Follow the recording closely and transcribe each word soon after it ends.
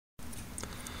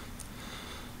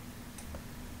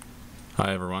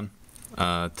Hi everyone.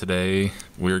 Today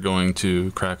we're going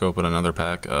to crack open another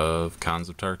pack of Cons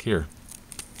of Tarkir.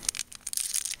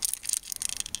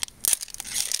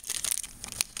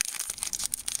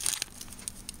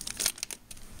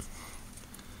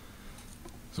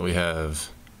 So we have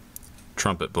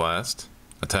Trumpet Blast.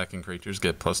 Attacking creatures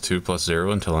get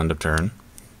 +2/+0 until end of turn.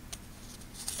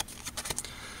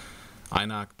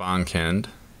 Einok Bonkind.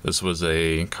 This was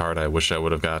a card I wish I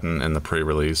would have gotten in the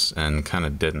pre-release and kind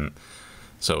of didn't.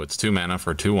 So it's 2 mana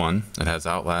for 2/1. It has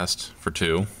Outlast for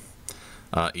 2.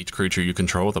 Each creature you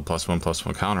control with a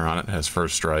 +1/+1 counter on it has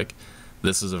first strike.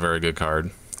 This is a very good card.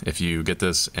 If you get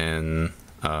this in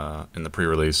the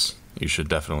pre-release, you should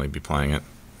definitely be playing it.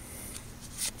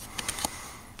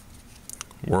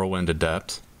 Whirlwind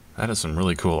Adept. That is some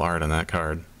really cool art on that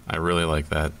card. I really like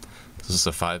that. This is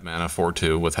a 5 mana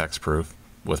 4/2 with hexproof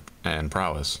and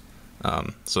prowess.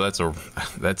 So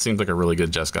that seems like a really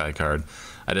good Jeskai card.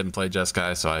 I didn't play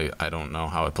Jeskai, so I don't know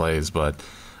how it plays, but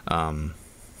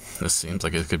this seems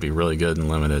like it could be really good and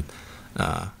limited.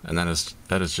 And that is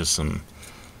just some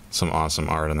awesome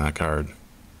art on that card.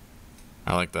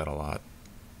 I like that a lot.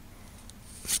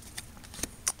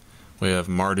 We have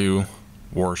Mardu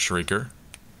War Shrieker.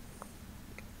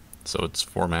 So it's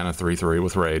 4 mana 3/3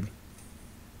 with raid.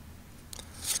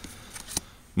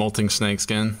 Molting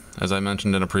Snakeskin, as I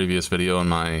mentioned in a previous video in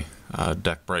my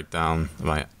deck breakdown,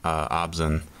 my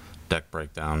Obzin deck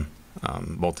breakdown,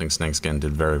 Molting Snakeskin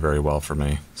did very, very well for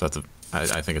me. So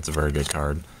I think it's a very good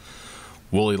card.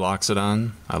 Woolly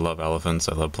Loxodon. I love elephants.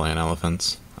 I love playing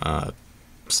elephants.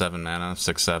 7 mana,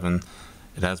 6/7.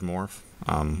 It has Morph,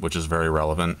 which is very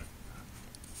relevant.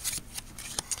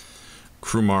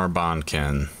 Krumar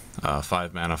Bondkin.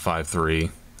 5 mana,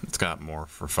 5/3. It's got Morph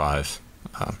for 5.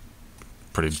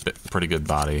 Pretty good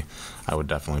body. I would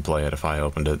definitely play it if I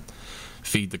opened it.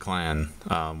 Feed the Clan.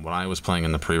 When I was playing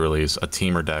in the pre-release, a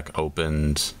teamer deck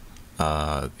opened.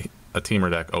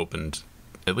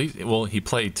 At least, well, he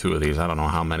played 2 of these. I don't know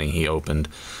how many he opened,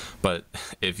 but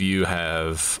if you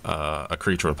have a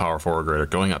creature with power 4 or greater,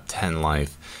 going up 10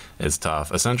 life is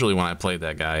tough. Essentially, when I played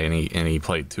that guy and he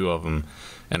played 2 of them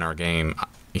in our game,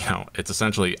 you know, it's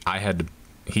essentially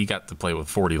he got to play with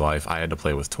 40 life. I had to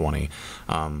play with 20.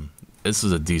 This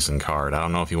is a decent card. I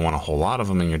don't know if you want a whole lot of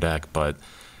them in your deck, but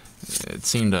it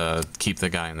seemed to keep the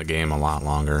guy in the game a lot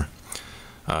longer.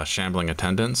 Shambling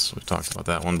Attendants. We've talked about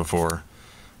that one before.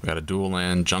 We got a dual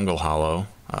land Jungle Hollow,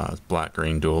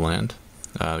 black-green dual land.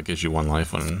 It gives you 1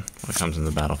 life when it comes in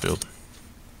the battlefield.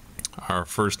 Our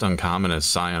first uncommon is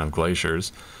Scion of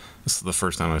Glaciers. This is the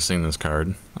first time I've seen this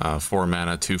card. 4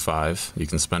 mana, 2/5. You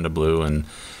can spend a blue and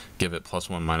give it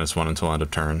 +1/-1 until end of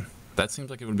turn. That seems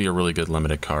like it would be a really good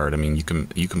limited card. I mean,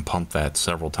 you can pump that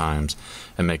several times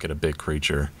and make it a big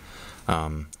creature.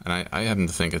 And I happen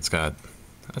to think it's got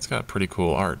pretty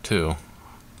cool art too.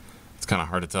 It's kind of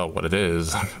hard to tell what it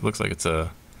is. It looks like it's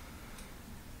a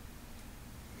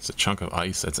chunk of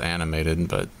ice that's animated,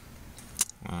 but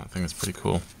I think it's pretty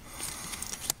cool.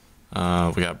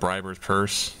 We got Briber's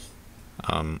Purse.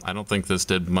 I don't think this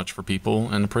did much for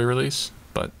people in the pre-release,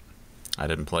 but I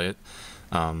didn't play it.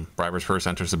 Briber's Purse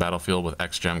enters the battlefield with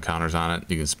X gem counters on it.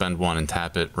 You can spend 1 and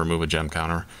tap it, remove a gem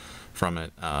counter from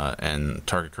it, and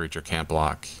target creature can't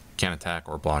attack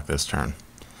or block this turn.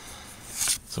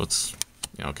 So it's,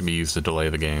 you know, it can be used to delay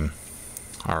the game.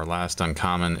 Our last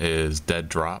uncommon is Dead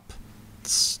Drop.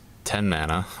 It's 10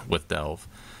 mana with Delve,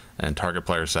 and target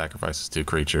player sacrifices 2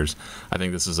 creatures. I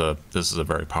think this is a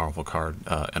very powerful card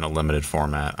in a limited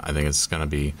format. I think it's going to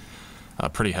be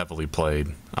pretty heavily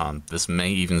played. This may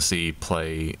even see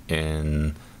play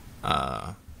in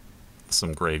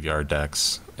some graveyard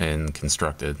decks in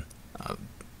Constructed.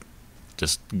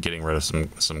 Just getting rid of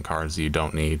some cards that you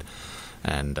don't need,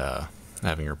 and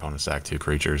having your opponent sack 2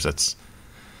 creatures. That's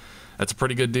a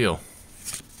pretty good deal.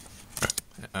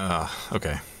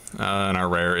 Okay. And our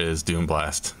rare is Doom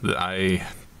Blast.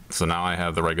 So now I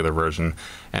have the regular version,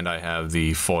 and I have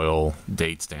the foil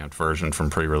date stamped version from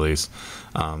pre-release.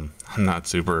 I'm not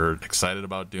super excited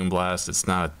about Doom Blast. It's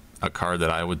not a card that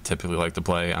I would typically like to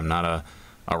play. I'm not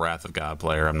a Wrath of God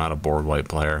player. I'm not a board wipe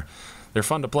player. They're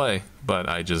fun to play, but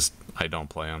I don't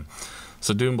play them.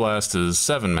 So Doom Blast is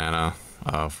 7 mana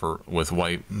with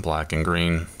white, black, and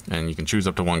green, and you can choose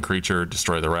up to 1 creature,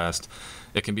 destroy the rest.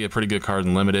 It can be a pretty good card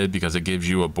in limited because it gives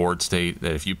you a board state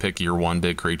that if you pick your 1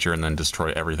 big creature and then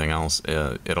destroy everything else,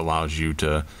 it allows you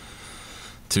to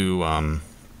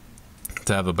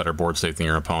have a better board state than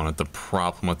your opponent. The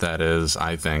problem with that is,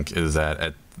 I think, is that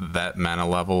at that mana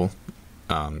level,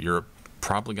 you're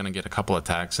probably going to get a couple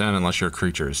attacks in unless your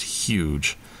creature is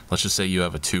huge. Let's just say you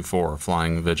have a 2/4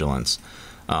 Flying Vigilance.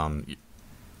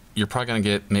 you're probably going to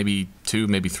get maybe 2,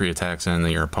 maybe 3 attacks in, and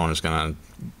then your opponent's going to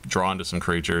draw into some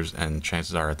creatures, and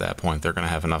chances are at that point they're going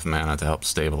to have enough mana to help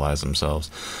stabilize themselves.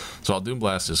 So while Doom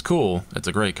Blast is cool, it's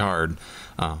a great card,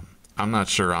 I'm not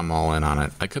sure I'm all in on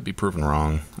it. I could be proven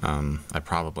wrong. I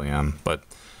probably am, but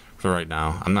for right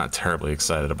now, I'm not terribly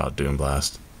excited about Doom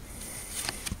Blast.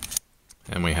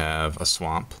 And we have a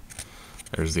swamp.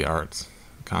 There's the art.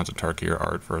 Cons of Tarkir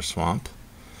art for a swamp.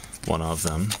 One of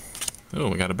them. Oh,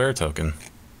 we got a bear token.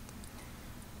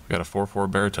 We got a 4/4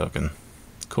 bear token.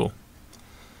 Cool.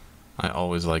 I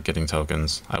always like getting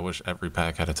tokens. I wish every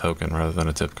pack had a token rather than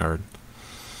a tip card.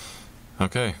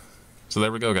 Okay. So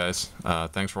there we go, guys.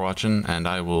 Thanks for watching, and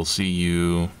I will see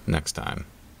you next time.